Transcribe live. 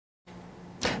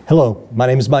Hello, my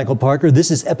name is Michael Parker.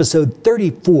 This is episode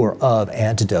 34 of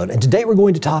Antidote, and today we're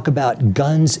going to talk about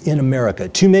guns in America.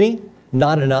 Too many?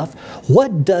 Not enough?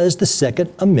 What does the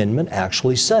Second Amendment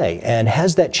actually say, and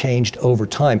has that changed over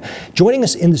time? Joining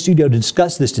us in the studio to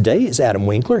discuss this today is Adam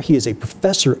Winkler. He is a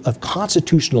professor of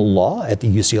constitutional law at the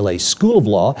UCLA School of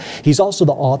Law. He's also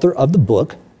the author of the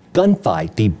book,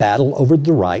 Gunfight, The Battle Over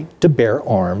the Right to Bear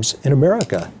Arms in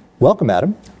America. Welcome,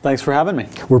 Adam. Thanks for having me.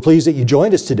 We're pleased that you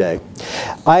joined us today.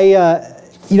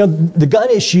 The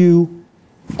gun issue,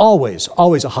 always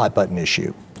a hot button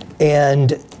issue.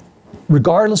 And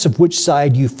regardless of which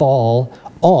side you fall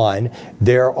on,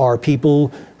 there are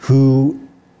people who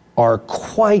are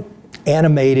quite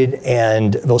animated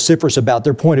and vociferous about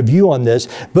their point of view on this.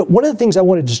 But one of the things I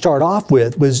wanted to start off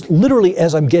with was literally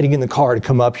as I'm getting in the car to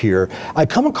come up here, I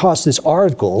come across this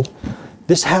article.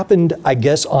 This happened, I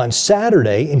guess, on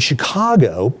Saturday in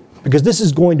Chicago, because this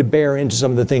is going to bear into some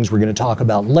of the things we're going to talk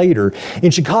about later.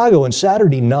 In Chicago on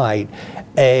Saturday night,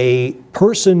 a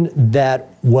person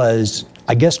that was,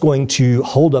 I guess, going to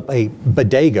hold up a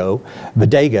bodega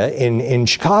in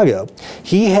Chicago.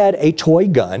 He had a toy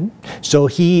gun, so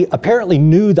he apparently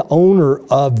knew the owner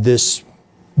of this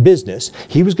business.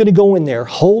 He was going to go in there,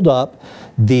 hold up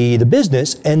the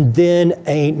business, and then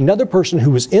another person who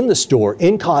was in the store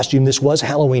in costume, this was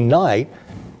Halloween night,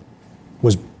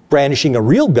 was brandishing a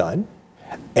real gun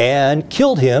and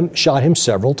killed him, shot him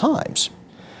several times.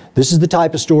 This is the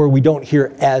type of story we don't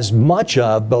hear as much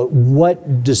of, but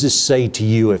what does this say to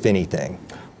you, if anything?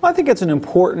 Well, I think it's an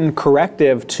important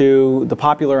corrective to the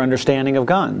popular understanding of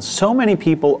guns. So many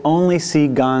people only see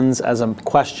guns as a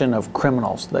question of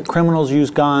criminals, that criminals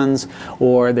use guns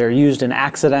or they're used in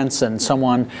accidents and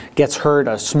someone gets hurt,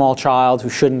 a small child who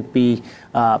shouldn't be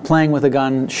playing with a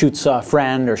gun shoots a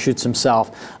friend or shoots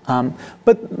himself.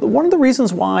 But one of the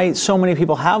reasons why so many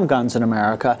people have guns in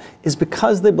America is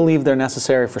because they believe they're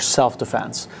necessary for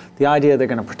self-defense. The idea they're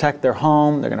going to protect their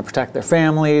home, they're going to protect their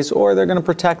families, or they're going to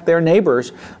protect their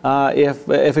neighbors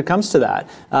if it comes to that.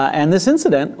 And this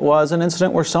incident was an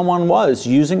incident where someone was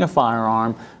using a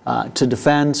firearm to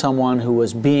defend someone who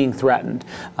was being threatened.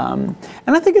 And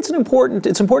I think it's important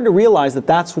to realize that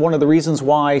that's one of the reasons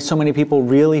why so many people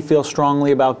really feel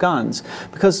strongly about guns.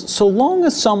 Because so long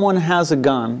as someone has a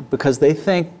gun because they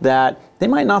think that they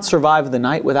might not survive the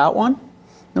night without one,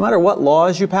 no matter what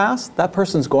laws you pass, that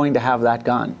person's going to have that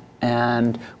gun.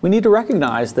 And we need to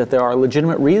recognize that there are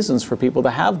legitimate reasons for people to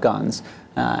have guns.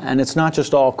 And it's not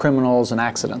just all criminals and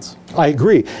accidents. I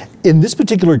agree. In this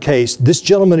particular case, this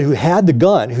gentleman who had the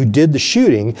gun, who did the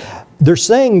shooting, they're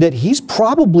saying that he's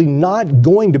probably not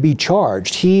going to be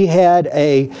charged. He had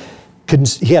a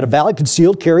valid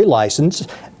concealed carry license,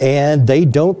 and they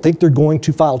don't think they're going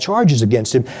to file charges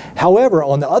against him. However,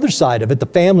 on the other side of it, the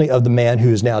family of the man who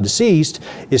is now deceased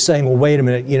is saying, well, wait a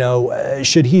minute,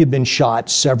 should he have been shot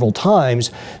several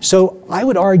times? So I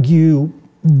would argue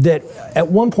that at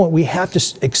one point we have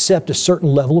to accept a certain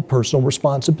level of personal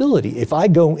responsibility. If I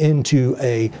go into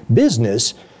a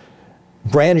business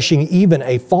brandishing even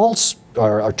a false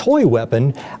or a toy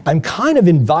weapon, I'm kind of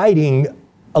inviting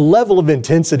a level of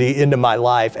intensity into my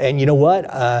life. And you know what?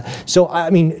 So, I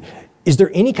mean, is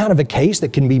there any kind of a case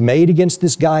that can be made against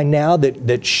this guy now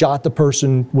that shot the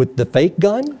person with the fake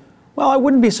gun? Well, I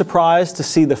wouldn't be surprised to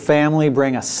see the family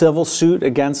bring a civil suit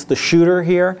against the shooter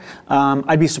here.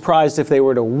 I'd be surprised if they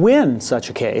were to win such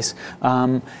a case.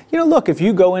 Look, if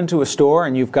you go into a store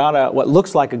and you've got what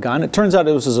looks like a gun, it turns out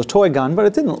it was a toy gun, but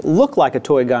it didn't look like a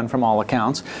toy gun from all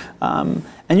accounts, and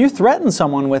you threaten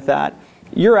someone with that,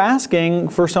 you're asking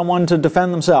for someone to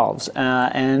defend themselves.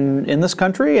 And in this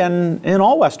country and in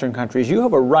all Western countries, you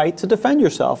have a right to defend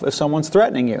yourself if someone's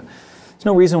threatening you. There's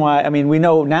no reason why. I mean, we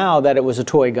know now that it was a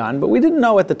toy gun, but we didn't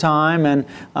know at the time, and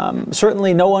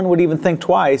certainly no one would even think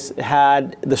twice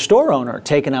had the store owner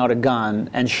taken out a gun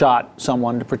and shot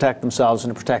someone to protect themselves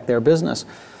and to protect their business.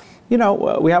 We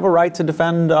have a right to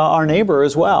defend our neighbor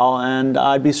as well, and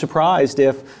I'd be surprised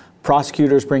if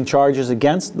prosecutors bring charges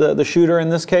against the shooter in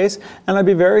this case, and I'd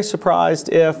be very surprised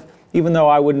if, even though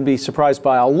I wouldn't be surprised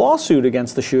by a lawsuit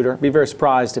against the shooter, I'd be very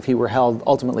surprised if he were held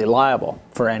ultimately liable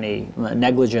for any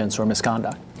negligence or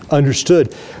misconduct.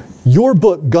 Understood. Your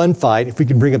book, Gunfight, if we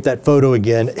can bring up that photo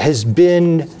again, has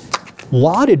been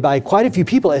lauded by quite a few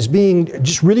people as being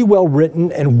just really well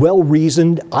written and well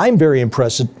reasoned. I'm very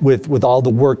impressed with all the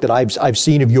work that I've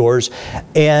seen of yours.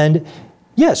 And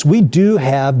yes, we do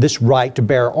have this right to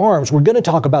bear arms. We're going to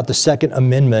talk about the Second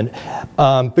Amendment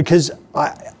because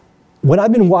when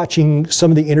I've been watching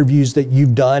some of the interviews that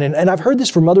you've done, and I've heard this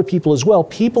from other people as well,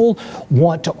 people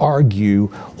want to argue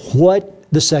what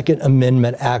the Second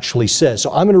Amendment actually says.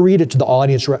 So I'm going to read it to the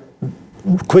audience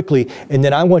quickly, and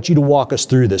then I want you to walk us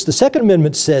through this. The Second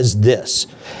Amendment says this: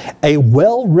 a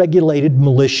well-regulated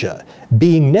militia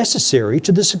being necessary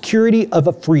to the security of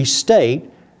a free state,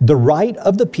 the right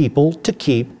of the people to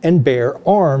keep and bear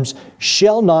arms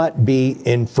shall not be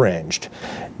infringed.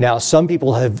 Now, some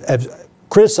people have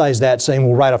criticized that, saying,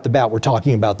 well, right off the bat, we're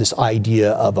talking about this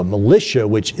idea of a militia,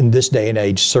 which in this day and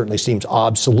age certainly seems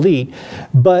obsolete.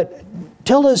 But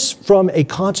tell us, from a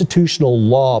constitutional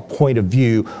law point of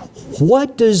view,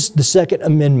 what does the Second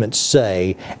Amendment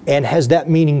say, and has that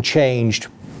meaning changed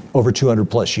over 200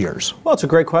 plus years? Well, it's a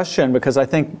great question, because I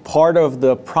think part of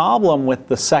the problem with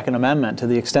the Second Amendment, to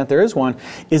the extent there is one,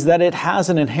 is that it has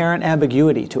an inherent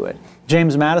ambiguity to it.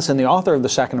 James Madison, the author of the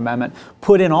Second Amendment,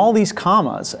 put in all these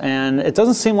commas, and it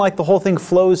doesn't seem like the whole thing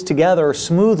flows together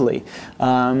smoothly.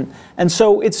 And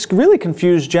so it's really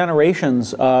confused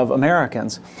generations of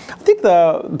Americans. I think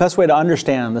the best way to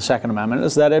understand the Second Amendment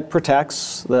is that it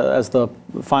protects, as the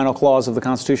final clause of the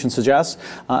Constitution suggests,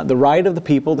 the right of the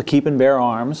people to keep and bear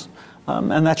arms,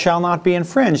 and that shall not be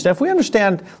infringed. Now, if we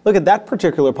look at that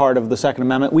particular part of the Second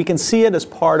Amendment, we can see it as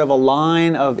part of a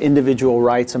line of individual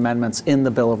rights amendments in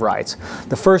the Bill of Rights.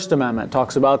 The First Amendment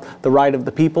talks about the right of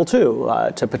the people, too,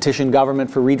 to petition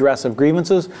government for redress of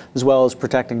grievances, as well as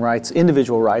protecting rights,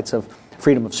 individual rights of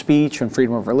freedom of speech and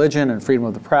freedom of religion and freedom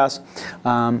of the press.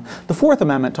 The Fourth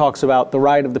Amendment talks about the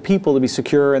right of the people to be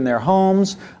secure in their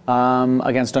homes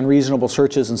against unreasonable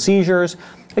searches and seizures.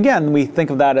 Again, we think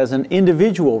of that as an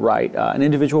individual right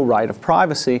of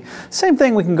privacy. Same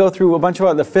thing, we can go through a bunch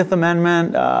of the Fifth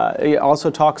Amendment. It also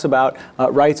talks about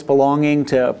rights belonging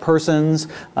to persons,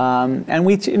 and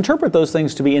we interpret those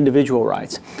things to be individual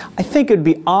rights. I think it'd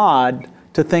be odd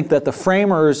to think that the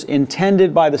framers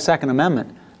intended by the Second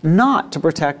Amendment not to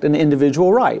protect an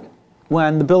individual right,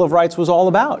 when the Bill of Rights was all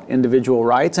about individual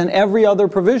rights, and every other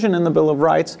provision in the Bill of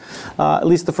Rights, at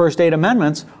least the first 8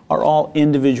 amendments, are all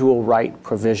individual right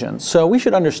provisions. So we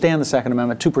should understand the Second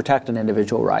Amendment to protect an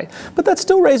individual right. But that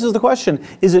still raises the question,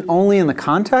 is it only in the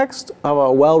context of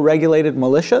a well-regulated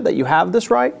militia that you have this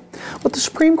right? What the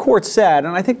Supreme Court said,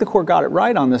 and I think the court got it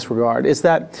right on this regard, is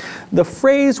that the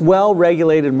phrase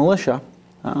well-regulated militia,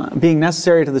 being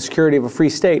necessary to the security of a free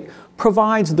state,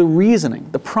 provides the reasoning,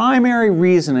 the primary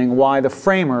reasoning why the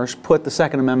framers put the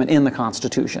Second Amendment in the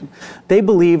Constitution. They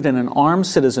believed in an armed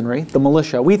citizenry, the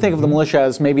militia. We think of the militia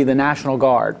as maybe the National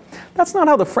Guard. That's not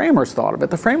how the framers thought of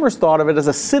it. The framers thought of it as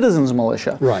a citizens'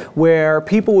 militia, right, where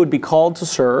people would be called to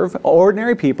serve,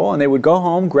 ordinary people, and they would go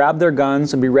home, grab their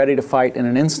guns, and be ready to fight in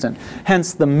an instant.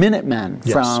 Hence the Minutemen,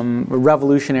 yes, from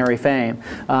Revolutionary fame.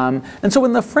 And so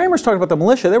when the framers talked about the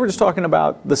militia, they were just talking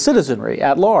about the citizenry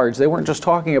at large. They weren't just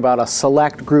talking about a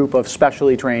select group of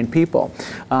specially trained people.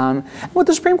 What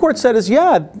the Supreme Court said is,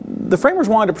 yeah, the framers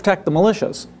wanted to protect the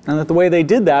militias, and that the way they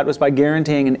did that was by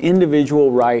guaranteeing an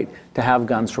individual right to have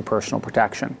guns for personal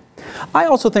protection. I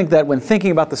also think that when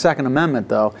thinking about the Second Amendment,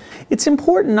 though, it's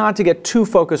important not to get too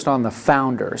focused on the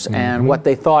founders and what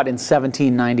they thought in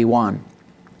 1791.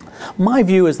 My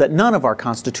view is that none of our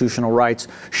constitutional rights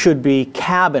should be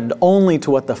cabined only to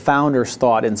what the founders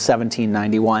thought in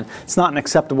 1791. It's not an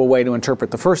acceptable way to interpret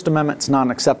the First Amendment. It's not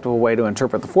an acceptable way to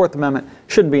interpret the Fourth Amendment.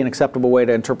 It shouldn't be an acceptable way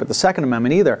to interpret the Second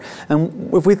Amendment either.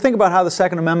 And if we think about how the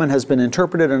Second Amendment has been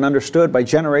interpreted and understood by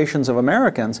generations of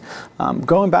Americans,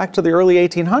 going back to the early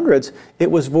 1800s,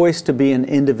 it was voiced to be an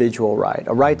individual right,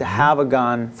 a right to have a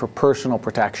gun for personal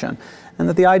protection. And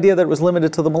that the idea that it was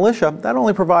limited to the militia, that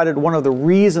only provided one of the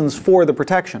reasons for the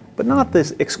protection, but not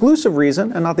this exclusive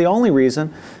reason and not the only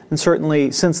reason. And certainly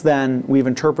since then, we've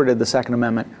interpreted the Second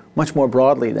Amendment much more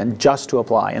broadly than just to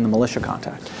apply in the militia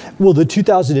context. Well, the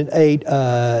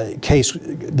 2008 case,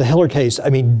 the Heller case, I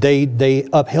mean, they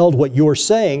upheld what you're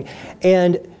saying.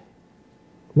 And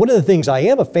one of the things I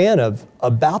am a fan of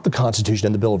about the Constitution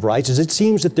and the Bill of Rights is it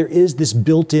seems that there is this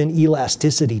built-in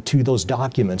elasticity to those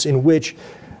documents in which,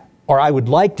 or I would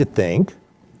like to think,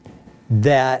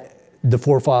 that the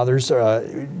forefathers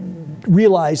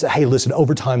realized that, hey, listen,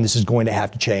 over time this is going to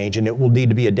have to change and it will need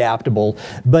to be adaptable.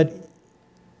 But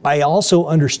I also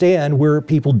understand where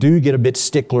people do get a bit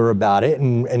stickler about it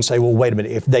and say, well, wait a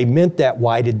minute, if they meant that,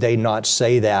 why did they not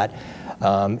say that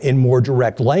in more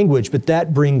direct language? But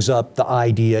that brings up the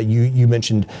idea, you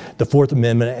mentioned the Fourth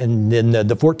Amendment, and then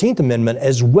the 14th Amendment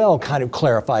as well kind of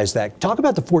clarifies that. Talk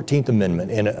about the 14th Amendment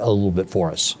in a little bit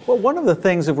for us. Well, one of the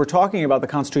things, if we're talking about the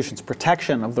Constitution's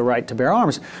protection of the right to bear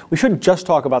arms, we shouldn't just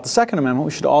talk about the Second Amendment,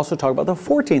 we should also talk about the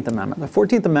 14th Amendment. The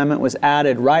 14th Amendment was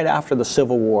added right after the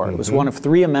Civil War. It was one of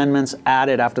 3 amendments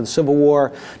added after the Civil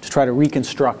War to try to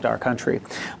reconstruct our country.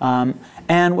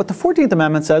 And what the 14th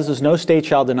Amendment says is no state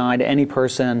shall deny to any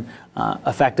person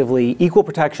effectively equal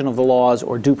protection of the laws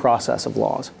or due process of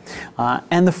laws.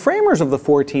 And the framers of the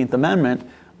 14th Amendment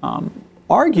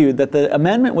argued that the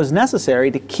amendment was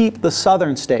necessary to keep the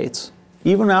southern states,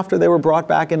 even after they were brought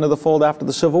back into the fold after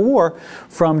the Civil War,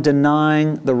 from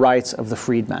denying the rights of the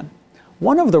freedmen.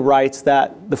 One of the rights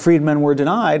that the freedmen were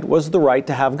denied was the right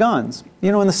to have guns.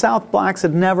 You know, in the South, blacks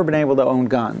had never been able to own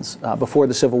guns before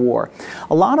the Civil War.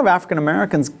 A lot of African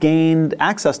Americans gained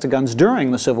access to guns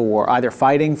during the Civil War, either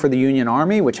fighting for the Union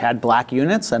Army, which had black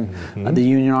units, and the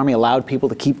Union Army allowed people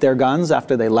to keep their guns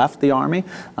after they left the Army.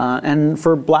 And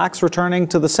for blacks returning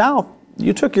to the South,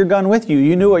 you took your gun with you.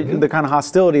 You knew the kind of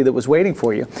hostility that was waiting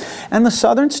for you. And the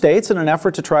southern states, in an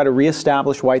effort to try to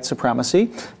reestablish white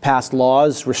supremacy, passed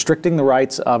laws restricting the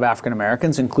rights of African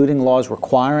Americans, including laws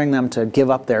requiring them to give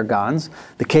up their guns.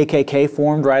 The KKK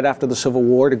formed right after the Civil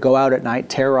War to go out at night,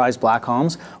 terrorize black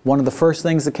homes. One of the first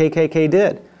things the KKK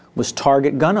did was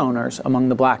target gun owners among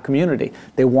the black community.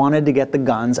 They wanted to get the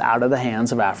guns out of the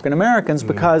hands of African Americans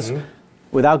because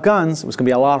without guns, it was going to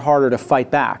be a lot harder to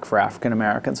fight back for African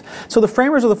Americans. So the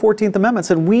framers of the 14th Amendment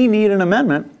said, we need an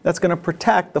amendment that's going to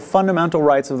protect the fundamental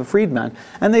rights of the freedmen.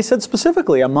 And they said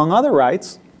specifically, among other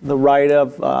rights, the right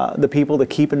of the people to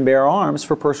keep and bear arms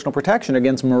for personal protection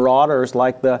against marauders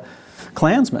like the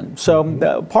Klansmen.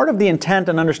 So part of the intent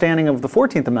and understanding of the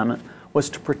 14th Amendment was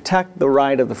to protect the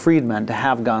right of the freedmen to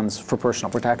have guns for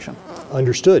personal protection.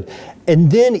 Understood.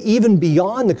 And then even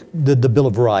beyond the Bill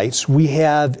of Rights, we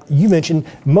have, you mentioned,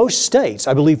 most states,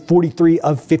 I believe 43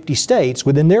 of 50 states,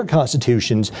 within their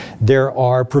constitutions, there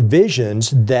are provisions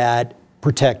that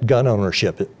protect gun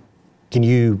ownership. Can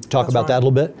you talk about that a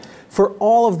little bit? For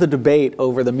all of the debate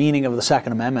over the meaning of the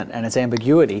Second Amendment and its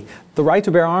ambiguity, the right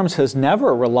to bear arms has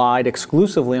never relied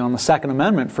exclusively on the Second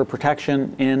Amendment for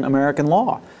protection in American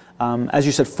law. As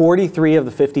you said, 43 of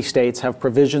the 50 states have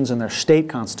provisions in their state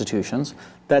constitutions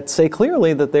that say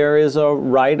clearly that there is a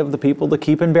right of the people to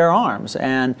keep and bear arms.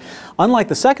 And unlike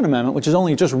the Second Amendment, which has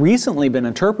only just recently been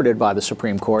interpreted by the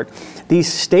Supreme Court,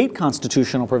 these state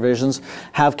constitutional provisions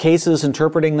have cases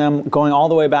interpreting them going all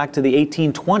the way back to the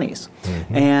 1820s.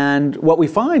 And what we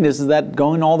find is that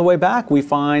going all the way back, we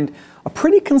find a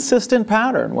pretty consistent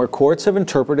pattern where courts have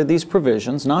interpreted these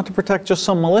provisions not to protect just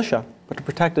some militia, but to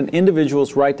protect an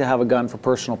individual's right to have a gun for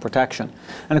personal protection.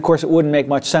 And of course, it wouldn't make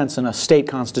much sense in a state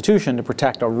constitution to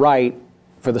protect a right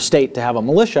for the state to have a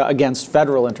militia against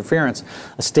federal interference.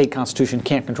 A state constitution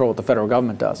can't control what the federal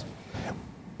government does.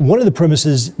 One of the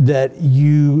premises that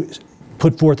you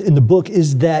put forth in the book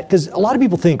is that, because a lot of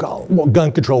people think, oh, well,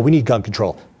 gun control, we need gun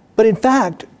control. But in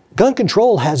fact, gun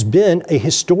control has been a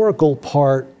historical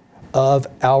part of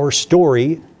our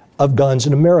story of guns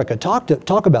in America. Talk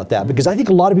about that, because I think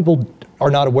a lot of people are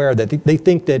not aware of that. They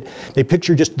think that they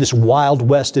picture just this Wild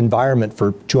West environment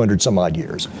for 200 some odd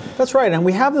years. That's right, and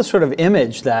we have this sort of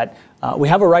image that we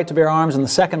have a right to bear arms and the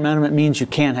Second Amendment means you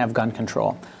can't have gun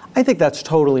control. I think that's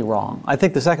totally wrong. I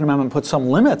think the Second Amendment puts some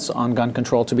limits on gun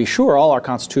control, to be sure. All our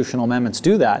constitutional amendments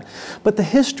do that. But the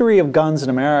history of guns in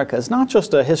America is not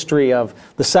just a history of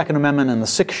the Second Amendment and the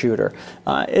six-shooter.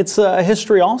 It's a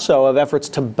history also of efforts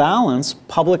to balance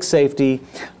public safety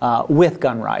with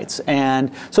gun rights.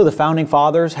 And so the Founding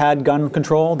Fathers had gun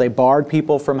control. They barred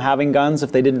people from having guns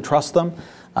if they didn't trust them.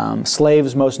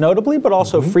 Slaves most notably, but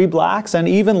also free blacks and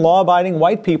even law-abiding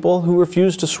white people who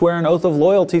refused to swear an oath of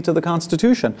loyalty to the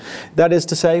Constitution. That is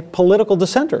to say, political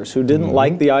dissenters who didn't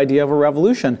like the idea of a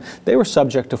revolution. They were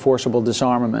subject to forcible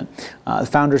disarmament. The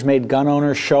founders made gun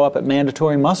owners show up at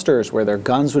mandatory musters where their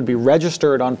guns would be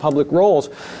registered on public rolls,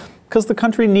 because the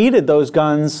country needed those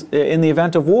guns in the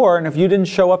event of war, and if you didn't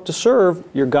show up to serve,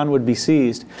 your gun would be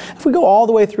seized. If we go all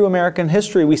the way through American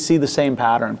history, we see the same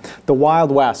pattern. The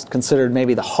Wild West, considered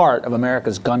maybe the heart of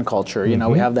America's gun culture. You know,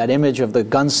 we have that image of the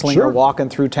gunslinger walking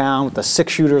through town with the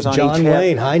six-shooters on each hip. John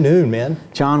Wayne, high noon, man.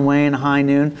 John Wayne, high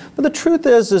noon. But the truth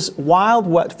is Wild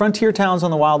West, frontier towns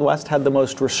on the Wild West had the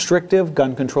most restrictive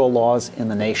gun control laws in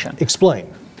the nation.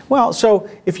 Explain. Well, so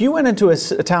if you went into a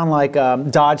town like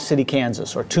Dodge City,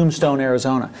 Kansas, or Tombstone,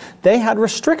 Arizona, they had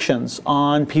restrictions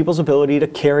on people's ability to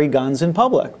carry guns in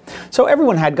public. So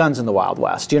everyone had guns in the Wild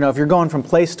West. You know, if you're going from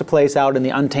place to place out in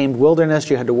the untamed wilderness,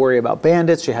 you had to worry about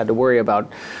bandits, you had to worry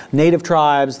about native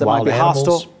tribes that might be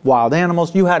hostile, wild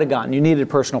animals. You had a gun. You needed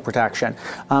personal protection.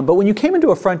 But when you came into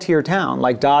a frontier town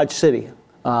like Dodge City,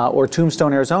 or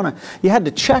Tombstone, Arizona, you had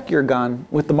to check your gun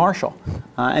with the marshal.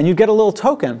 And you'd get a little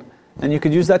token and you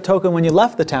could use that token when you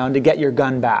left the town to get your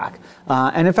gun back.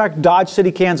 And in fact, Dodge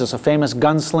City, Kansas, a famous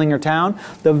gunslinger town,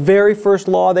 the very first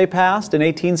law they passed in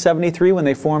 1873 when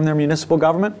they formed their municipal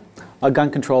government, a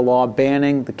gun control law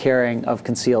banning the carrying of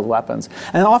concealed weapons.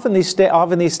 And often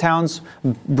these towns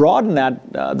broaden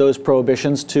those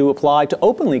prohibitions to apply to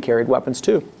openly carried weapons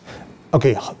too.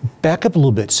 Okay, back up a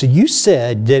little bit. So you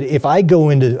said that if I go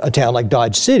into a town like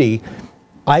Dodge City,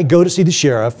 I go to see the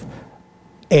sheriff,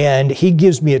 and he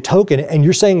gives me a token, and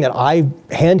you're saying that I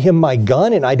hand him my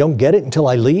gun and I don't get it until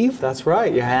I leave? That's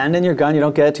right. You hand in your gun, you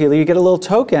don't get it till you leave. You get a little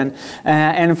token,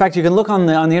 and in fact, you can look on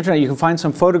the internet. You can find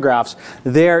some photographs.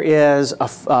 There is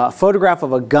a photograph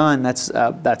of a gun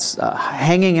that's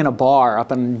hanging in a bar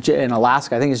up in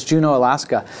Alaska. I think it's Juneau,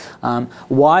 Alaska.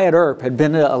 Wyatt Earp had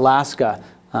been to Alaska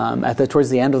towards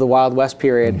the end of the Wild West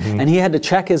period, and he had to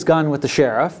check his gun with the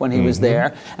sheriff when he was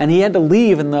there, and he had to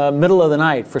leave in the middle of the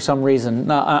night for some reason,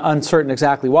 uncertain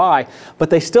exactly why, but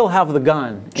they still have the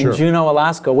gun in Juneau,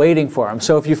 Alaska waiting for him.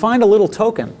 So if you find a little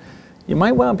token, you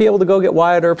might well be able to go get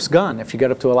Wyatt Earp's gun if you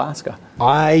get up to Alaska.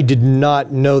 I did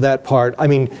not know that part. I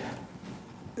mean,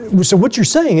 so what you're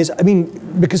saying is, I mean,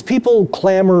 because people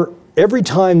clamor every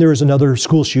time there is another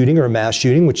school shooting or a mass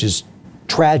shooting, which is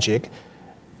tragic,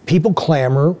 people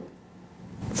clamor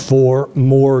for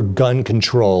more gun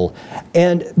control.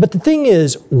 But the thing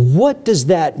is, what does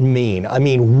that mean? I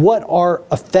mean, what are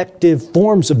effective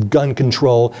forms of gun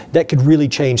control that could really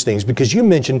change things? Because you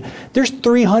mentioned there's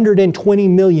 320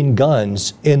 million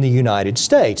guns in the United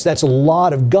States. That's a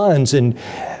lot of guns. And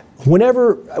when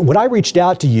I reached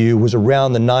out to you was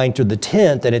around the 9th or the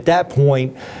 10th, and at that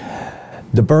point,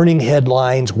 the burning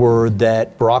headlines were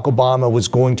that Barack Obama was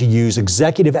going to use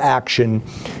executive action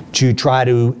to try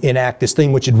to enact this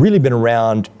thing, which had really been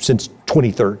around since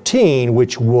 2013,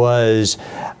 which was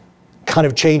kind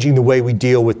of changing the way we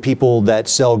deal with people that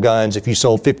sell guns. If you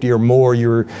sold 50 or more,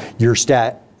 your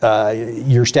stature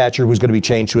was going to be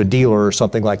changed to a dealer or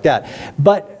something like that.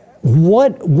 But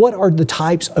what are the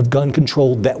types of gun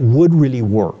control that would really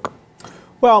work?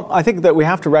 Well, I think that we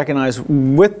have to recognize,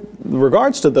 with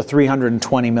regards to the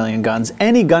 320 million guns,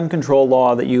 any gun control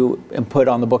law that you put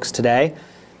on the books today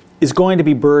is going to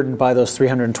be burdened by those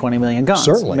 320 million guns.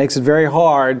 Certainly. It makes it very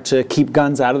hard to keep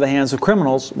guns out of the hands of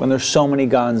criminals when there's so many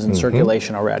guns in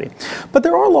circulation already. But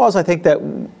there are laws, I think, that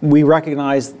we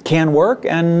recognize can work,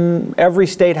 and every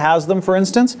state has them, for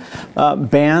instance.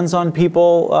 Bans on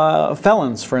people,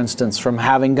 felons, for instance, from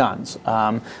having guns.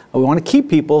 We want to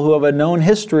keep people who have a known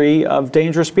history of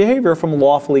dangerous behavior from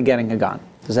lawfully getting a gun.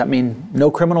 Does that mean no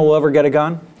criminal will ever get a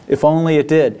gun? If only it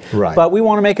did. Right. But we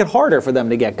want to make it harder for them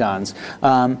to get guns.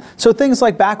 So things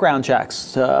like background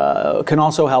checks can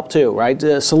also help too, right?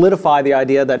 To solidify the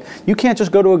idea that you can't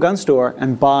just go to a gun store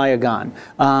and buy a gun.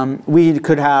 We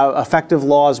could have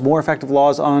more effective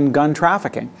laws on gun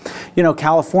trafficking. You know,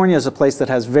 California is a place that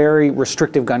has very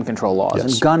restrictive gun control laws,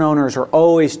 yes. and gun owners are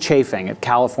always chafing at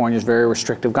California's very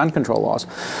restrictive gun control laws.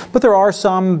 But there are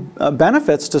some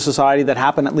benefits to society that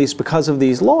happen at least because of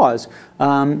these laws,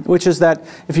 which is that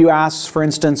if you ask, for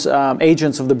instance,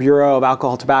 agents of the Bureau of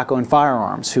Alcohol, Tobacco, and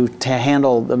Firearms, who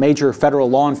handle the major federal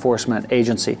law enforcement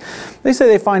agency, they say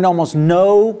they find almost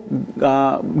no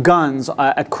guns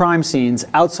at crime scenes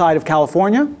outside of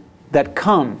California that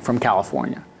come from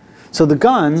California. So the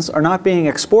guns are not being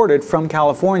exported from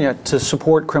California to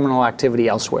support criminal activity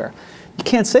elsewhere. You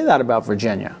can't say that about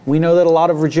Virginia. We know that a lot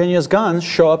of Virginia's guns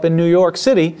show up in New York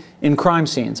City in crime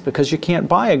scenes because you can't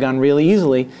buy a gun really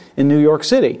easily in New York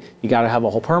City. You got to have a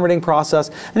whole permitting process.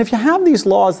 And if you have these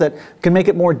laws that can make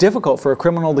it more difficult for a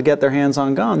criminal to get their hands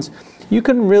on guns, you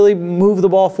can really move the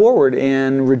ball forward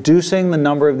in reducing the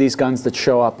number of these guns that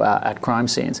show up at crime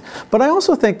scenes. But I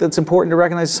also think that it's important to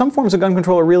recognize some forms of gun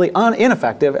control are really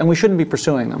ineffective, and we shouldn't be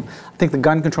pursuing them. I think the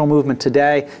gun control movement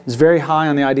today is very high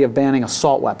on the idea of banning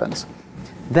assault weapons.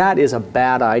 That is a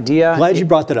bad idea. Glad you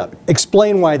brought that up.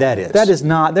 Explain why that is. That is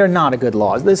not, they're not a good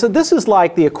law. This is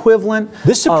like the equivalent.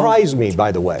 This surprised me,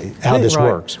 by the way, how this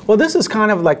works. Well, this is kind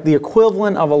of like the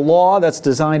equivalent of a law that's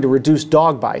designed to reduce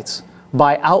dog bites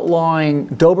by outlawing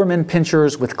Doberman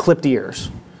pinschers with clipped ears.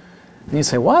 And you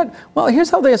say, what? Well, here's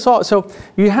how they assault. So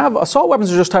you have assault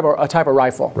weapons are just a type of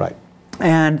rifle. Right.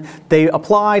 And they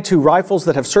apply to rifles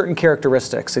that have certain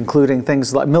characteristics, including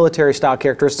things like military-style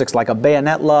characteristics like a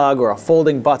bayonet lug or a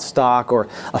folding buttstock or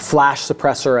a flash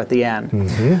suppressor at the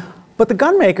end. But the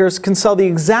gun makers can sell the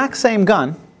exact same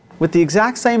gun with the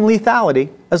exact same lethality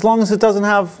as long as it doesn't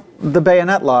have the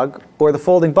bayonet lug or the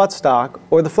folding buttstock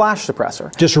or the flash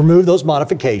suppressor. Just remove those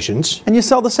modifications. And you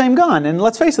sell the same gun. And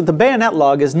let's face it, the bayonet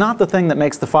lug is not the thing that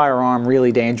makes the firearm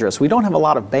really dangerous. We don't have a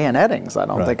lot of bayonettings, I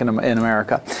don't think, in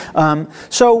America.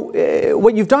 So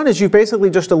what you've done is you've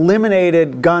basically just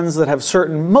eliminated guns that have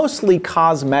certain, mostly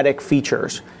cosmetic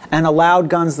features, and allowed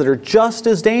guns that are just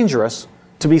as dangerous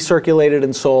to be circulated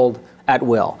and sold at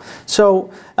will.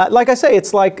 So, like I say,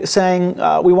 it's like saying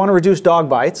we want to reduce dog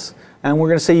bites, and we're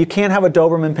going to say you can't have a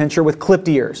Doberman Pinscher with clipped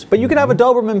ears. But you could have a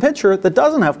Doberman Pinscher that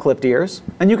doesn't have clipped ears,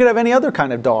 and you could have any other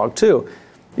kind of dog, too.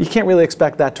 You can't really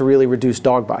expect that to really reduce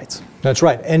dog bites. That's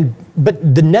right.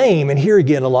 But the name, and here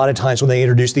again, a lot of times when they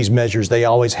introduce these measures, they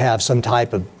always have some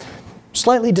type of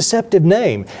slightly deceptive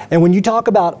name. And when you talk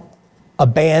about a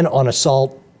ban on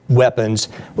assault weapons,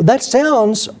 well, that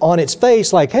sounds on its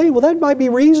face like, hey, well, that might be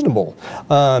reasonable.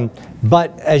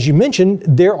 But as you mentioned,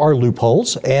 there are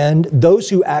loopholes, and those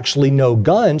who actually know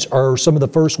guns are some of the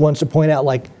first ones to point out,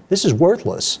 like, this is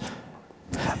worthless.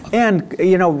 And,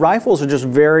 you know, rifles are just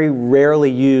very rarely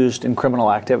used in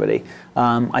criminal activity.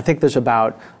 I think there's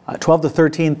about 12 to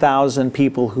 13,000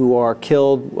 people who are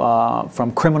killed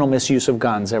from criminal misuse of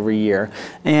guns every year,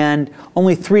 and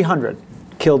only 300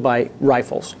 killed by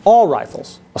rifles, all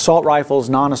rifles, assault rifles,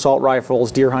 non-assault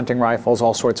rifles, deer hunting rifles,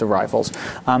 all sorts of rifles.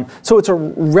 So it's a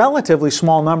relatively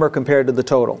small number compared to the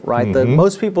total, right?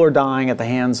 Most people are dying at the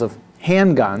hands of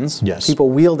handguns, people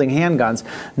wielding handguns,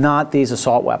 not these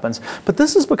assault weapons. But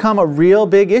this has become a real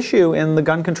big issue in the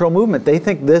gun control movement. They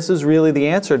think this is really the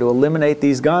answer to eliminate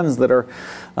these guns that are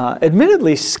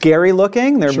admittedly scary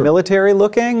looking, they're military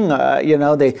looking, you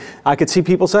know, I could see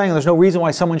people saying there's no reason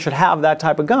why someone should have that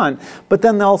type of gun, but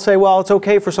then they'll say, well, it's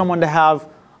okay for someone to have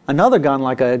another gun,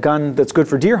 like a gun that's good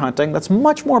for deer hunting, that's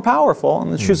much more powerful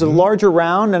and it shoots a larger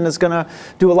round and is going to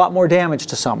do a lot more damage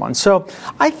to someone. So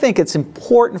I think it's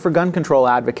important for gun control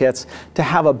advocates to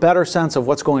have a better sense of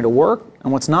what's going to work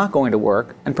and what's not going to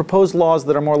work, and propose laws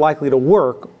that are more likely to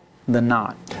work than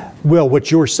not. Well,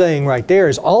 what you're saying right there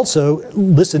is also,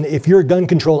 listen, if you're a gun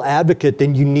control advocate,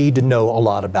 then you need to know a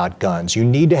lot about guns. You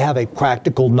need to have a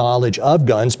practical knowledge of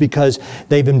guns, because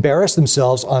they've embarrassed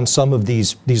themselves on some of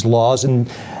these laws. And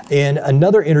in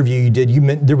another interview you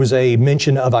did, there was a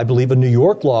mention of, I believe, a New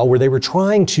York law where they were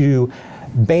trying to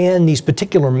ban these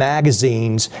particular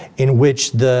magazines in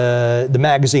which the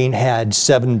magazine had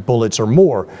 7 bullets or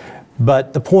more.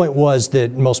 But the point was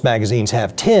that most magazines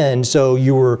have 10, so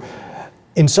you were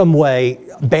in some way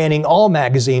banning all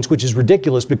magazines, which is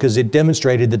ridiculous because it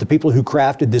demonstrated that the people who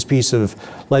crafted this piece of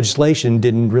legislation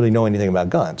didn't really know anything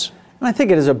about guns. And I think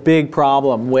it is a big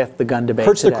problem with the gun debate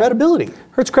Hurts today. the credibility.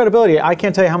 Hurts credibility. I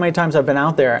can't tell you how many times I've been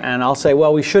out there and I'll say,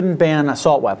 well, we shouldn't ban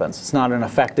assault weapons. It's not an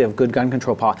effective, good gun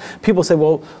control policy. People say,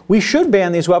 well, we should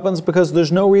ban these weapons because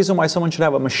there's no reason why someone should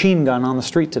have a machine gun on the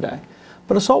street today.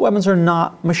 But assault weapons are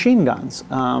not machine guns.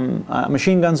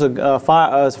 Machine guns is a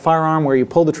firearm where you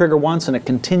pull the trigger once and it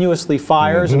continuously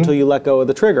fires until you let go of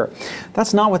the trigger.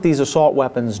 That's not what these assault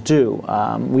weapons do.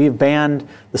 We've banned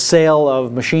the sale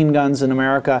of machine guns in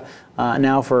America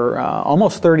now for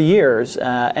almost 30 years,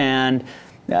 and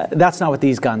that's not what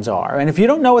these guns are. And if you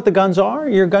don't know what the guns are,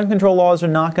 your gun control laws are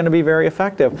not going to be very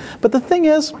effective. But the thing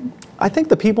is, I think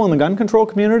the people in the gun control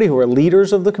community who are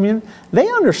leaders of the community, they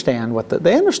understand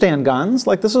they understand guns.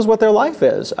 Like, this is what their life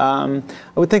is. I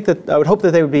would hope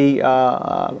that they would be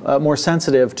more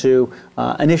sensitive to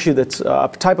an issue that's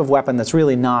a type of weapon that's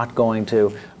really not going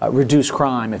to reduce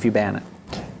crime if you ban it.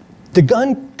 The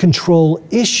gun control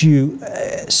issue,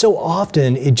 so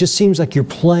often it just seems like you're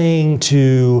playing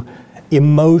to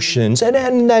emotions,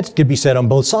 and that could be said on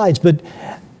both sides, but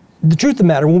the truth of the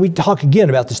matter, when we talk again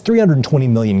about this 320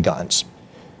 million guns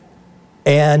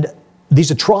and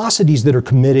these atrocities that are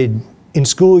committed in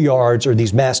schoolyards or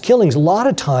these mass killings, a lot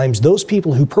of times those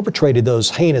people who perpetrated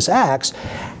those heinous acts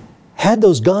had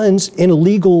those guns in a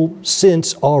legal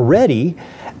sense already.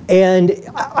 And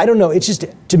I don't know, it's just,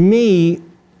 to me,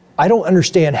 I don't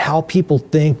understand how people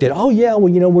think that, oh yeah,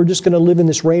 well, you know, we're just going to live in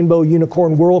this rainbow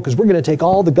unicorn world because we're going to take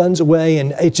all the guns away,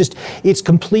 and it's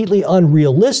completely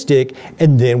unrealistic.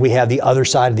 And then we have the other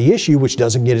side of the issue, which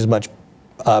doesn't get as much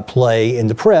play in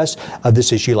the press, of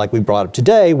this issue like we brought up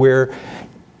today, where,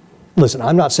 listen,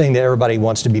 I'm not saying that everybody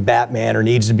wants to be Batman or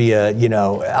needs to be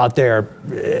out there,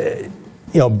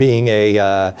 being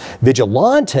a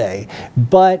vigilante,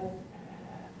 but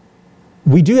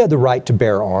we do have the right to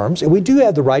bear arms, and we do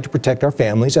have the right to protect our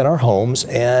families and our homes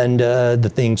and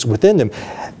the things within them.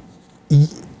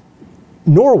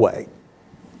 Norway,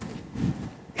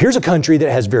 here's a country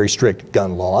that has very strict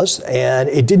gun laws, and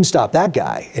it didn't stop that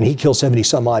guy, and he killed 70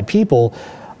 some odd people.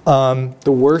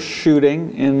 The worst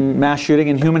mass shooting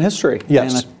in human history.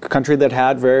 Yes. In a country that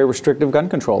had very restrictive gun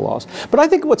control laws. But I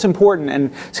think what's important,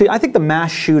 and see, I think the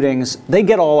mass shootings, they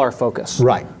get all our focus.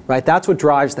 Right. Right. That's what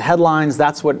drives the headlines.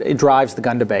 That's what drives the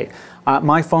gun debate.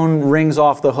 My phone rings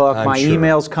off the hook. My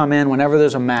emails come in whenever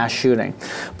there's a mass shooting.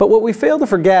 But what we fail to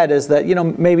forget is that,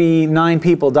 maybe 9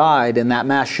 people died in that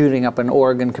mass shooting up in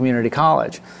Oregon Community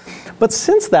College. But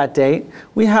since that date,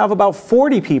 we have about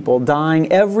 40 people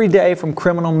dying every day from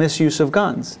criminal misuse of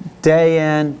guns.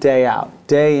 Day in, day out.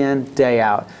 Day in, day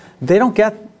out.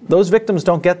 Those victims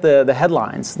don't get the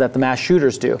headlines that the mass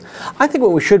shooters do. I think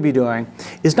what we should be doing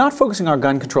is not focusing our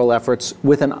gun control efforts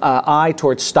with an eye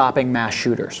towards stopping mass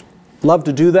shooters. Love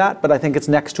to do that, but I think it's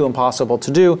next to impossible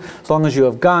to do. As long as you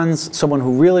have guns, someone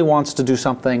who really wants to do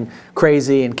something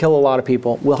crazy and kill a lot of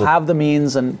people will have the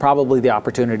means and probably the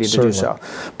opportunity to do so.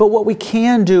 But what we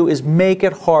can do is make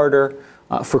it harder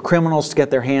for criminals to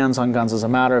get their hands on guns as a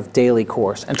matter of daily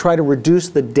course and try to reduce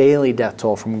the daily death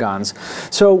toll from guns.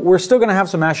 So we're still going to have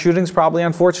some mass shootings probably,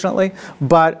 unfortunately,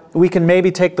 but we can maybe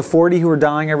take the 40 who are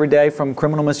dying every day from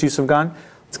criminal misuse of gun.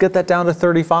 Let's get that down to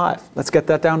 35. Let's get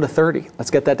that down to 30.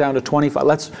 Let's get that down to 25.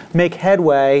 Let's make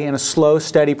headway in a slow,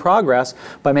 steady progress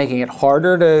by making it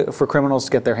harder for criminals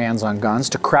to get their hands on guns,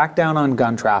 to crack down on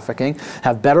gun trafficking,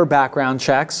 have better background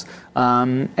checks,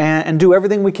 and do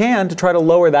everything we can to try to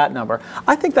lower that number.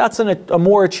 I think that's a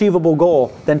more achievable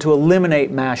goal than to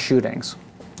eliminate mass shootings.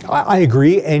 I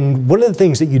agree, and one of the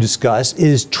things that you discuss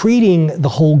is treating the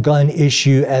whole gun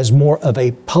issue as more of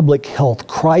a public health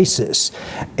crisis.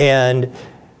 And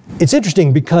it's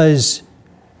interesting because,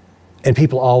 and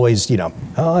people always,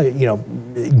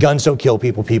 guns don't kill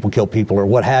people, people kill people, or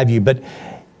what have you, but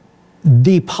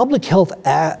the public health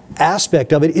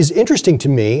aspect of it is interesting to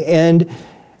me.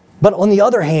 But on the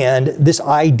other hand, this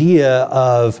idea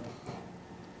of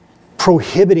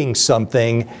prohibiting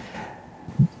something,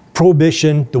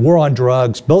 prohibition, the war on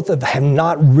drugs, both of them have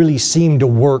not really seemed to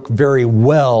work very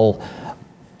well.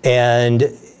 And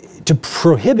to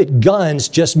prohibit guns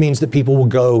just means that people will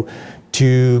go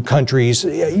to countries,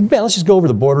 let's just go over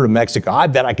the border to Mexico. I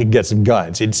bet I could get some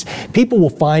guns. People will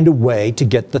find a way to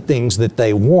get the things that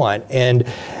they want. And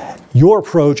your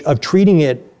approach of treating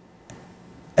it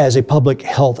as a public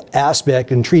health aspect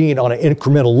and treating it on an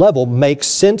incremental level makes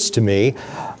sense to me.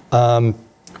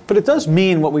 But it does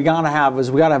mean what we got to have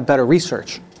better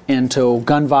research into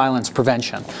gun violence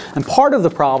prevention. And part of the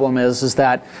problem is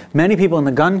that many people in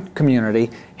the gun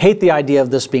community hate the idea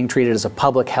of this being treated as a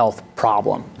public health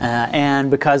problem. And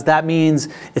because that means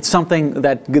it's something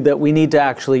that we need to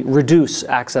actually reduce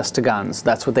access to guns.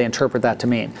 That's what they interpret that to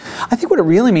mean. I think what it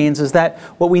really means is that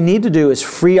what we need to do is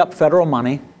free up federal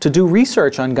money to do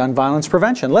research on gun violence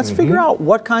prevention. Let's figure out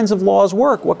what kinds of laws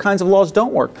work, what kinds of laws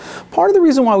don't work. Part of the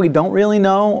reason why we don't really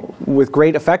know with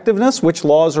great effectiveness which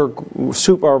laws are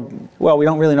we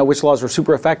don't really know which laws are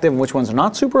super effective and which ones are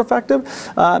not super effective.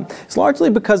 It's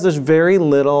largely because there's very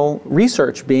little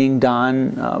research being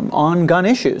done on gun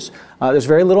issues. There's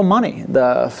very little money.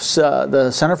 The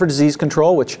Center for Disease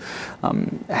Control, which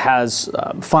funds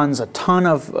a ton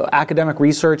of academic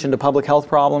research into public health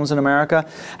problems in America,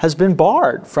 has been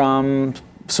barred from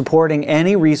supporting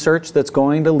any research that's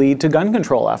going to lead to gun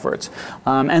control efforts.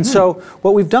 And so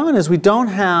what we've done is we don't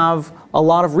have a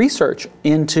lot of research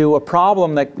into a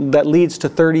problem that leads to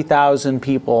 30,000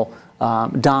 people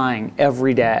dying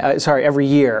every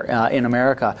year in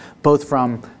America, both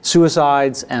from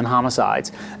suicides and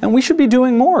homicides. And we should be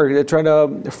doing more to try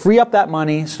to free up that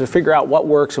money to figure out what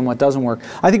works and what doesn't work.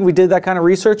 I think if we did that kind of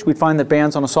research, we'd find that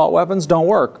bans on assault weapons don't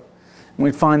work. And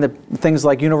we'd find that things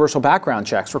like universal background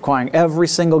checks, requiring every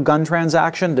single gun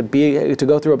transaction to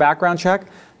go through a background check,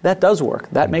 that does work.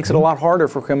 That makes it a lot harder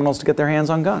for criminals to get their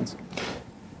hands on guns.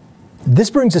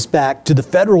 This brings us back to the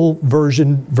federal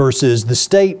version versus the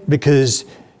state, because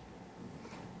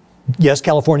yes,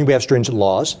 California, we have stringent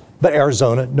laws, but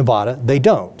Arizona, Nevada, they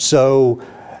don't. So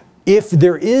if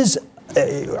there is,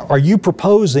 are you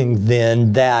proposing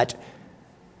then that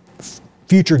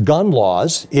future gun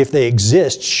laws, if they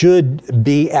exist, should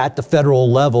be at the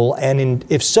federal level, and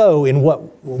if so, in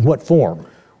what form?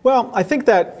 Well, I think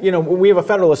that, we have a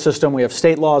federalist system, we have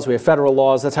state laws, we have federal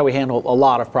laws. That's how we handle a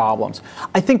lot of problems.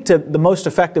 I think the most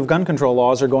effective gun control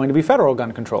laws are going to be federal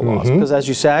gun control laws, because as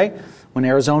you say, when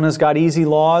Arizona's got easy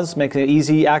laws, making it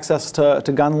easy access to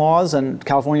gun laws, and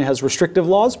California has restrictive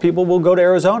laws, people will go to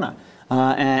Arizona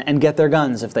and get their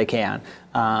guns if they can.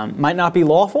 Might not be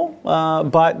lawful,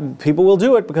 but people will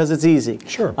do it because it's easy.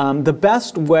 Sure. The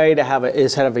best way to have it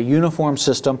is to have a uniform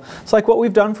system. It's like what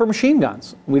we've done for machine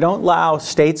guns. We don't allow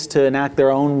states to enact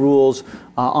their own rules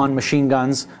on machine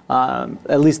guns,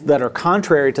 at least that are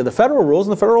contrary to the federal rules.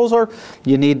 And the federal rules are,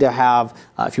 you need to have,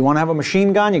 if you want to have a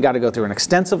machine gun, you got to go through an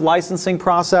extensive licensing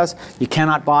process. You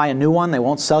cannot buy a new one. They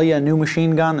won't sell you a new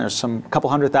machine gun. There's some couple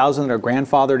 100,000 that are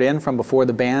grandfathered in from before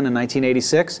the ban in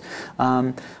 1986.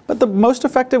 But the most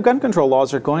effective gun control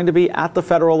laws are going to be at the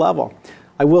federal level.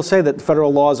 I will say that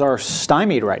federal laws are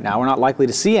stymied right now. We're not likely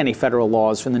to see any federal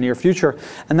laws in the near future.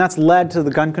 And that's led to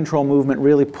the gun control movement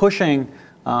really pushing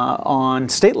on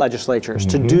state legislatures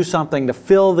to do something to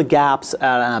fill the gaps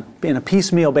in a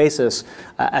piecemeal basis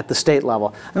at the state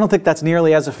level. I don't think that's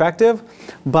nearly as effective,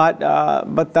 but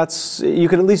you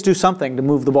could at least do something to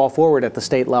move the ball forward at the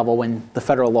state level when the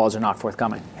federal laws are not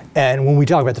forthcoming. And when we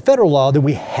talk about the federal law, then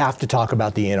we have to talk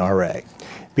about the NRA,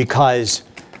 because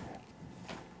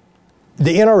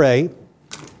the NRA,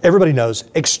 everybody knows,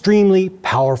 extremely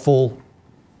powerful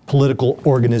political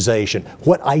organization.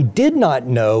 What I did not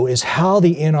know is how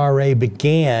the NRA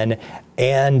began,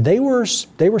 and they were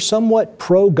somewhat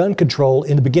pro-gun control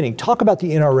in the beginning. Talk about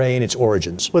the NRA and its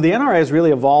origins. Well, the NRA has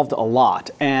really evolved a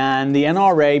lot, and the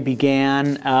NRA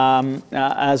began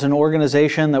as an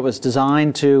organization that was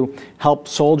designed to help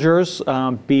soldiers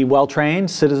be well-trained,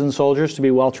 citizen soldiers to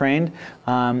be well-trained.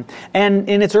 And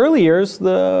in its early years,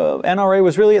 the NRA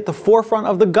was really at the forefront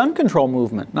of the gun control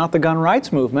movement, not the gun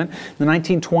rights movement. In the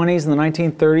 1920s and the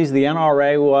 1930s, the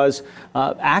NRA was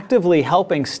actively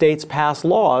helping states pass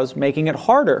laws making it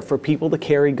harder for people to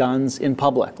carry guns in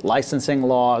public, licensing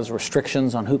laws,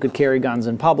 restrictions on who could carry guns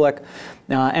in public.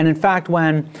 And in fact,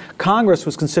 when Congress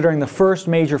was considering the first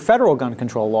major federal gun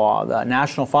control law, the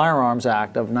National Firearms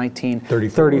Act of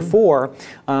 1934,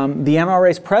 the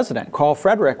NRA's president, Carl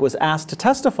Frederick, was asked to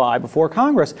testify before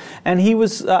Congress. And he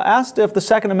was asked if the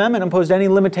Second Amendment imposed any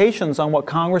limitations on what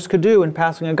Congress could do in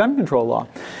passing a gun control law.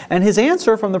 And his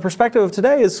answer from the perspective of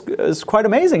today is quite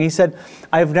amazing. He said,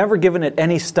 "I have never given it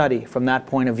any study from that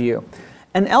point of view."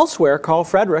 And elsewhere, Carl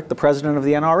Frederick, the president of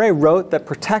the NRA, wrote that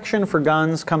protection for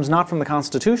guns comes not from the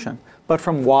Constitution, but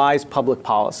from wise public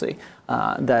policy.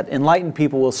 That enlightened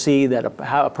people will see that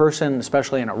a person,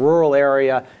 especially in a rural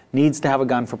area, needs to have a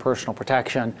gun for personal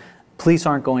protection. Police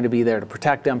aren't going to be there to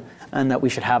protect them, and that we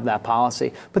should have that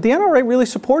policy. But the NRA really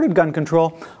supported gun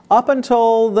control up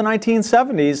until the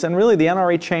 1970s, and really the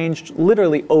NRA changed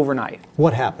literally overnight.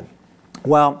 What happened?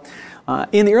 Well,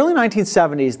 in the early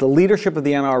 1970s, the leadership of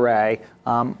the NRA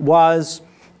was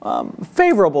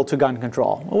favorable to gun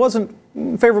control. It wasn't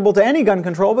favorable to any gun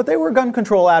control, but they were gun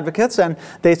control advocates, and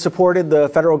they supported the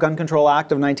Federal Gun Control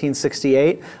Act of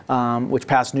 1968, which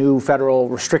passed new federal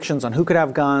restrictions on who could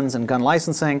have guns and gun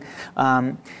licensing.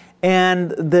 And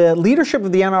the leadership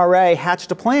of the NRA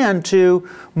hatched a plan to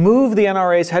move the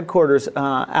NRA's headquarters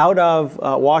out of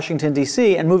Washington,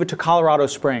 D.C. and move it to Colorado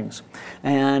Springs.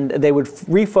 And they would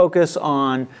refocus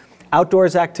on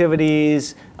outdoors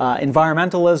activities,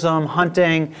 environmentalism,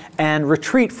 hunting, and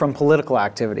retreat from political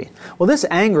activity. Well, this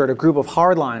angered a group of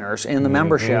hardliners in the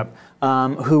membership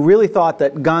who really thought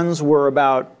that guns were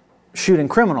about shooting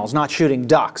criminals, not shooting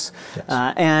ducks.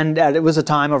 Yes. And it was a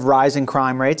time of rising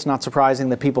crime rates. Not surprising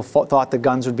that people thought that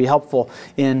guns would be helpful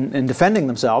in defending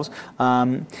themselves.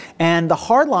 And the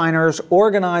hardliners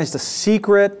organized a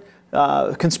secret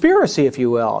conspiracy, if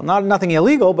you will. Nothing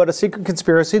illegal, but a secret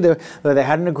conspiracy. They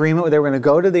had an agreement where they were going to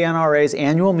go to the NRA's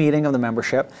annual meeting of the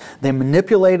membership. They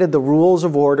manipulated the rules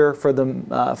of order for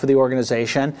the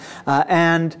organization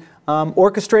and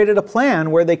orchestrated a plan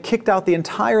where they kicked out the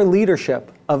entire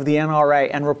leadership of the NRA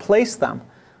and replaced them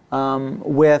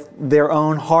with their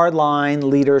own hardline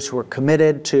leaders who are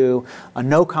committed to a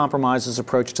no compromises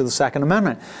approach to the Second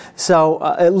Amendment. So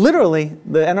literally,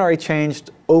 the NRA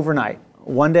changed overnight.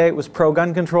 One day it was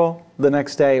pro-gun control. The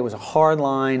next day it was a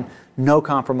hardline, no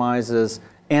compromises,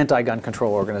 anti-gun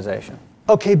control organization.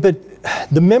 Okay, but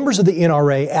the members of the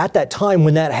NRA at that time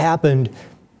when that happened,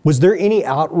 was there any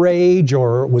outrage,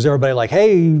 or was everybody like,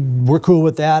 hey, we're cool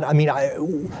with that? I mean,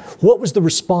 what was the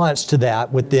response to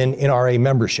that within NRA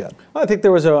membership? Well, I think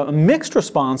there was a mixed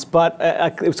response, but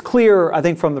it was clear, I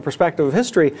think, from the perspective of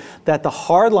history, that the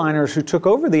hardliners who took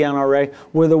over the NRA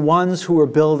were the ones who were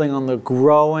building on the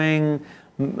growing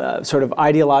sort of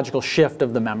ideological shift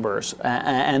of the members,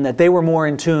 and that they were more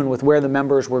in tune with where the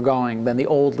members were going than the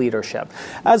old leadership.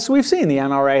 As we've seen, the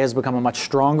NRA has become a much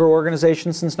stronger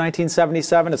organization since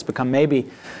 1977. It's become maybe,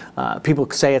 people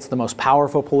say it's the most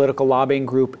powerful political lobbying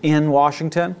group in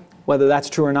Washington. Whether that's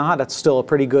true or not, that's still a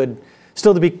pretty good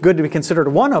still good to be considered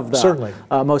one of the Certainly.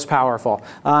 Most powerful.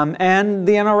 And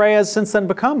the NRA has since then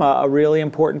become a really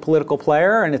important political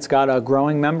player, and it's got a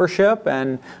growing membership.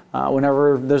 And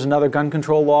whenever there's another gun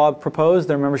control law proposed,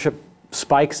 their membership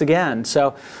spikes again.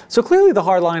 So clearly the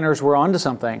hardliners were onto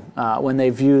something when they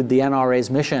viewed the NRA's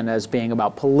mission as being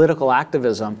about political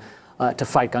activism to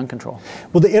fight gun control.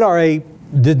 Well, the NRA,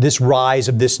 this rise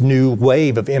of this new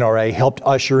wave of NRA helped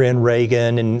usher in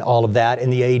Reagan and all of that in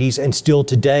the 80s, and still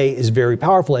today is very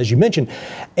powerful, as you mentioned.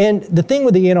 And the thing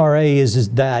with the NRA is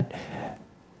that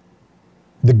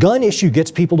the gun issue gets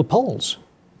people to polls.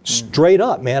 Straight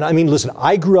up, man. I mean, listen,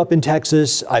 I grew up in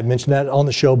Texas. I've mentioned that on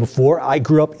the show before. I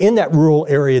grew up in that rural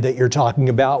area that you're talking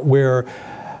about, where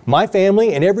my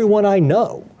family and everyone I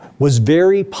know was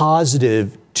very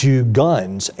positive to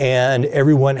guns, and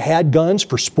everyone had guns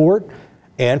for sport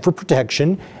and for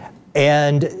protection,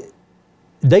 and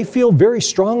they feel very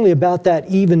strongly about that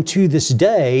even to this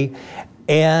day.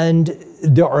 And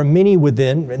there are many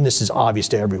within, and this is obvious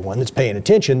to everyone that's paying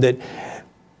attention, that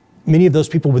many of those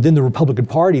people within the Republican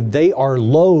Party, they are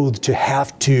loath to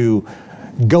have to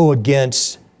go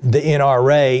against the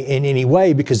NRA in any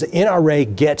way, because the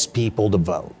NRA gets people to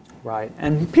vote. Right.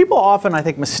 And people often, I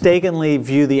think, mistakenly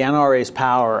view the NRA's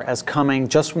power as coming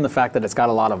just from the fact that it's got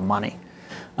a lot of money.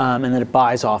 And that it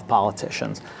buys off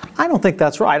politicians. I don't think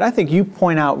that's right. I think you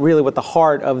point out really what the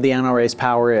heart of the NRA's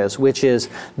power is, which is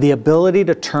the ability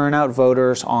to turn out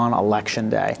voters on election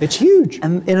day. It's huge.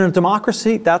 And in a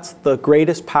democracy, that's the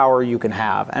greatest power you can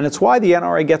have. And it's why the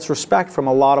NRA gets respect from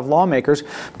a lot of lawmakers,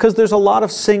 because there's a lot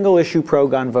of single-issue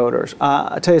pro-gun voters.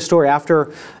 I'll tell you a story.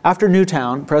 After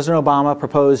Newtown, President Obama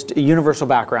proposed universal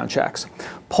background checks.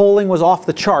 Polling was off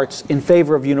the charts in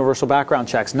favor of universal background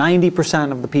checks.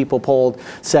 90% of the people polled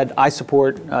said, I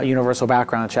support universal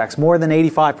background checks. More than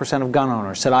 85% of gun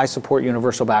owners said, I support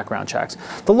universal background checks.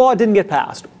 The law didn't get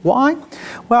passed. Why?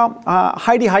 Well,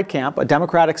 Heidi Heitkamp, a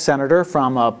Democratic senator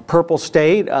from a purple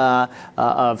state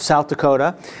of South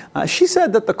Dakota, she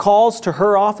said that the calls to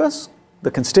her office,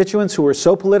 the constituents who were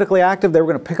so politically active they were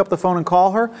going to pick up the phone and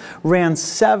call her, ran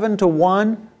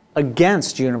 7-1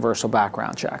 against universal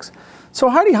background checks. So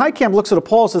Heidi Heitkamp looks at a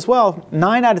poll and says, well,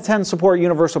 9 out of 10 support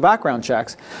universal background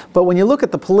checks. But when you look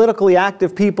at the politically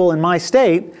active people in my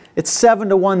state, it's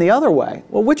 7-1 the other way.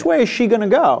 Well, which way is she going to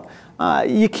go?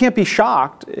 You can't be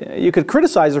shocked. You could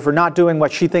criticize her for not doing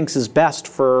what she thinks is best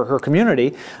for her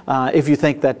community, if you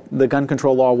think that the gun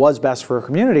control law was best for her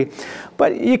community.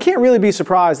 But you can't really be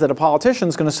surprised that a politician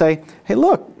is going to say, hey,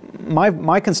 look,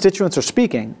 my constituents are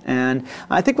speaking. And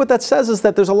I think what that says is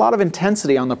that there's a lot of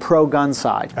intensity on the pro-gun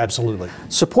side. Absolutely.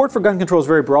 Support for gun control is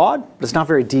very broad, but it's not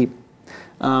very deep.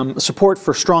 Support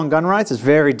for strong gun rights is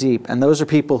very deep, and those are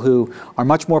people who are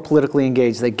much more politically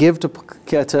engaged. They give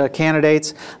to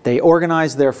candidates, they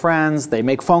organize their friends, they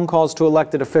make phone calls to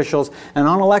elected officials, and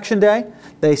on election day,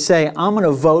 they say, I'm going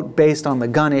to vote based on the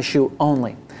gun issue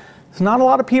only. There's not a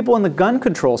lot of people on the gun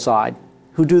control side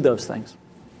who do those things.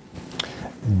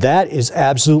 That is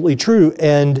absolutely true.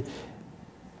 And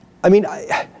I mean,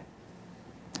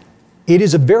 it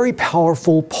is a very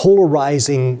powerful,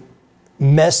 polarizing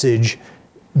message.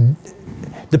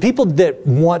 The people that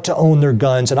want to own their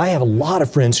guns, and I have a lot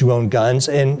of friends who own guns,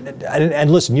 and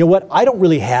listen, you know what? I don't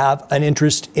really have an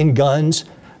interest in guns,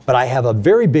 but I have a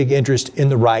very big interest in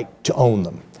the right to own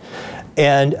them.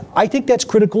 And I think that's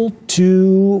critical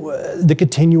to the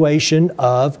continuation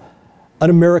of an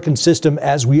American system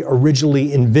as we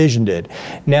originally envisioned it.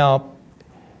 Now,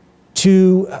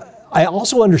 I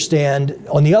also understand,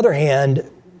 on the other hand,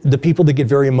 the people that get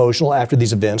very emotional after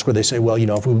these events, where they say, well, you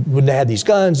know, if we wouldn't have had these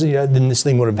guns, you know, then this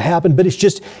thing would have happened. But it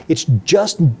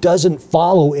just doesn't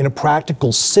follow in a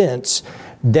practical sense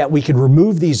that we could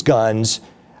remove these guns.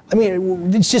 I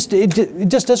mean, it just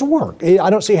doesn't work.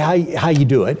 I don't see how you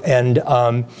do it. And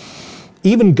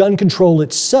even gun control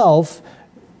itself,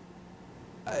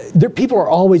 people are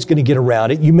always going to get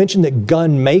around it. You mentioned that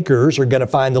gun makers are going to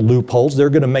find the loopholes. They're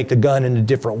going to make the gun in a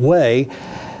different way.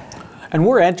 And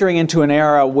we're entering into an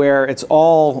era where it's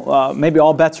all, maybe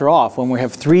all bets are off. When we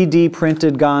have 3D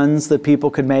printed guns that people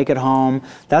could make at home,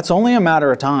 that's only a matter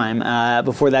of time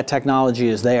before that technology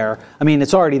is there. I mean,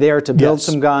 it's already there to build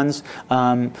some guns.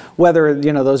 Whether,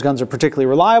 you know, those guns are particularly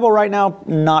reliable right now,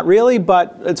 not really,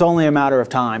 but it's only a matter of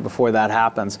time before that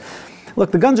happens.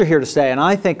 Look, the guns are here to stay, and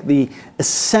I think the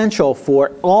essential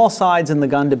for all sides in the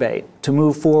gun debate to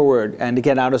move forward and to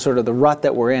get out of sort of the rut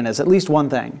that we're in is at least one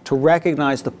thing: to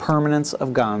recognize the permanence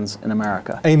of guns in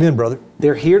America. Amen, brother.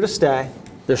 They're here to stay.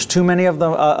 There's too many of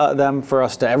them for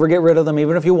us to ever get rid of them,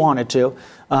 even if you wanted to.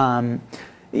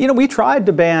 You know, we tried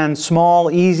to ban small,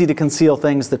 easy to conceal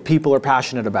things that people are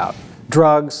passionate about: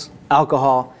 drugs,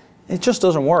 alcohol. it just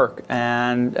doesn't work,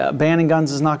 and banning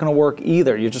guns is not going to work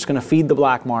either. You're just going to feed the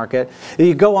black market.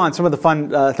 You go on, some of the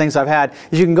fun things I've had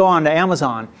is you can go on to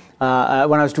Amazon. When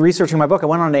I was researching my book, I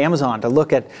went on to Amazon to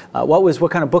look at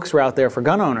what kind of books were out there for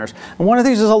gun owners. And one of the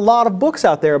things, there's a lot of books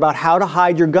out there about how to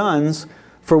hide your guns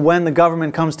for when the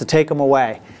government comes to take them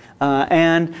away.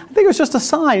 And I think it was just a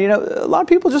sign. You know, a lot of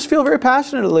people just feel very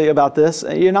passionately about this.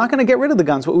 You're not going to get rid of the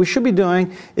guns. What we should be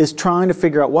doing is trying to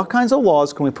figure out what kinds of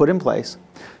laws can we put in place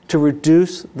to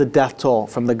reduce the death toll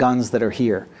from the guns that are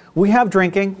here. We have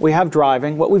drinking, we have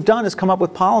driving. What we've done is come up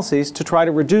with policies to try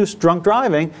to reduce drunk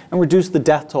driving and reduce the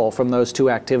death toll from those two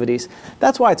activities.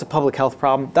 That's why it's a public health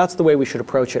problem. That's the way we should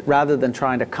approach it, rather than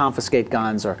trying to confiscate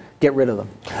guns or get rid of them.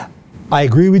 I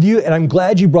agree with you, and I'm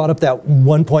glad you brought up that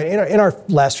one point. In our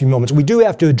last few moments, we do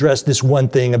have to address this one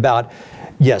thing about,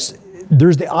 yes,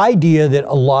 there's the idea that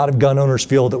a lot of gun owners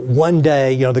feel that one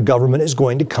day, you know, the government is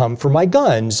going to come for my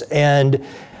guns. And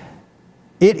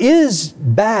it is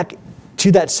back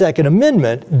to that Second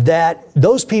Amendment that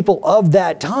those people of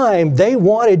that time, they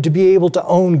wanted to be able to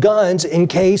own guns in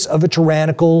case of a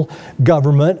tyrannical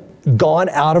government gone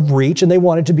out of reach, and they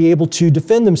wanted to be able to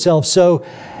defend themselves. So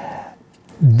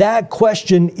that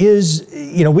question is,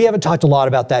 you know, we haven't talked a lot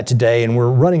about that today, and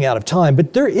we're running out of time,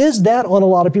 but there is that on a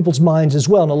lot of people's minds as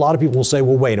well. And a lot of people will say,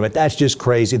 well, wait a minute, that's just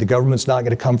crazy. The government's not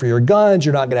going to come for your guns.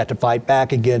 You're not going to have to fight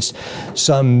back against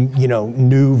some, you know,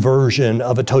 new version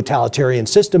of a totalitarian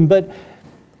system. But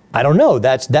I don't know.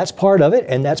 That's part of it,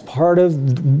 and that's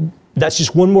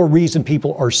just one more reason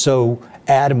people are so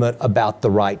adamant about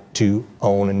the right to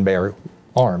own and bear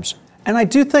arms. And I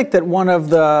do think that one of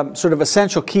the sort of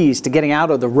essential keys to getting out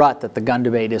of the rut that the gun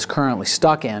debate is currently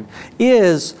stuck in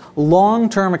is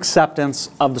long-term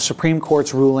acceptance of the Supreme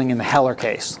Court's ruling in the Heller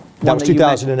case. That was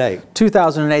 2008.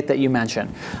 2008 that you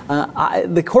mentioned.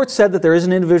 The court said that there is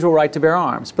an individual right to bear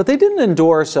arms, but they didn't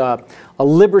endorse a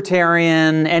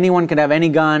libertarian, anyone can have any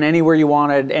gun anywhere you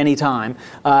wanted, anytime.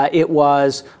 It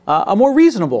was a more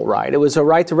reasonable right. It was a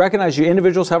right to recognize you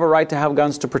individuals have a right to have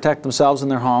guns to protect themselves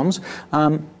and their homes,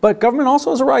 but government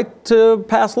also has a right to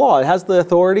pass law. It has the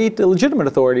authority, the legitimate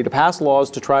authority, to pass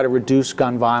laws to try to reduce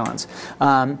gun violence.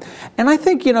 And I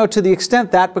think, you know, to the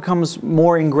extent that becomes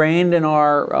more ingrained in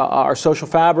our social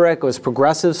fabric, as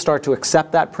progressives start to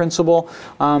accept that principle,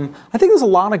 I think there's a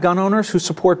lot of gun owners who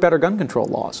support better gun control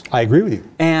laws. I agree with you.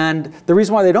 And the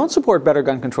reason why they don't support better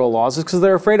gun control laws is because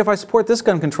they're afraid if I support this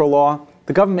gun control law,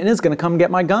 the government is going to come get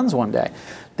my guns one day.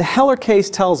 The Heller case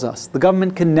tells us the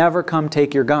government can never come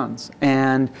take your guns.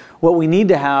 And what we need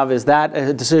to have is that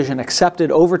decision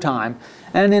accepted over time.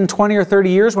 And in 20 or 30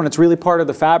 years, when it's really part of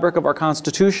the fabric of our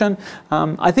Constitution,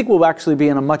 I think we'll actually be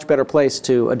in a much better place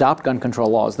to adopt gun control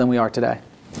laws than we are today.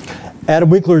 Adam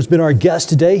Winkler has been our guest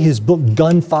today. His book,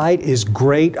 Gunfight, is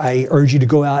great. I urge you to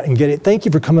go out and get it. Thank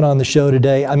you for coming on the show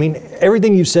today. I mean,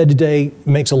 everything you said today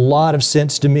makes a lot of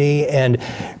sense to me. And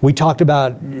we talked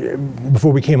about,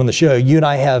 before we came on the show, you and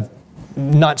I have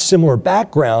not similar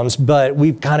backgrounds, but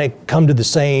we've kind of come to the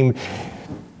same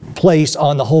place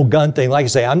on the whole gun thing. Like I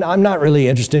say, I'm not really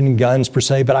interested in guns per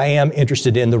se, but I am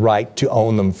interested in the right to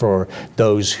own them for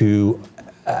those who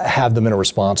have them in a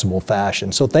responsible fashion.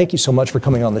 So thank you so much for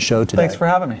coming on the show today. Thanks for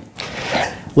having me.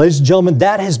 Ladies and gentlemen,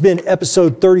 that has been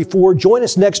episode 34. Join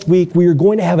us next week. We are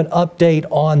going to have an update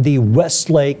on the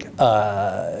Westlake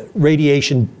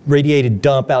radiated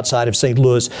dump outside of St.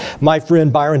 Louis. My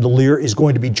friend Byron DeLear is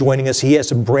going to be joining us. He has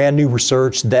some brand new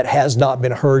research that has not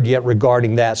been heard yet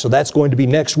regarding that. So that's going to be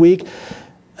next week.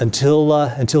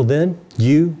 Until then,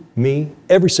 you, me,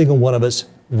 every single one of us,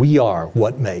 we are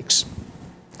what makes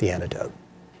the antidote.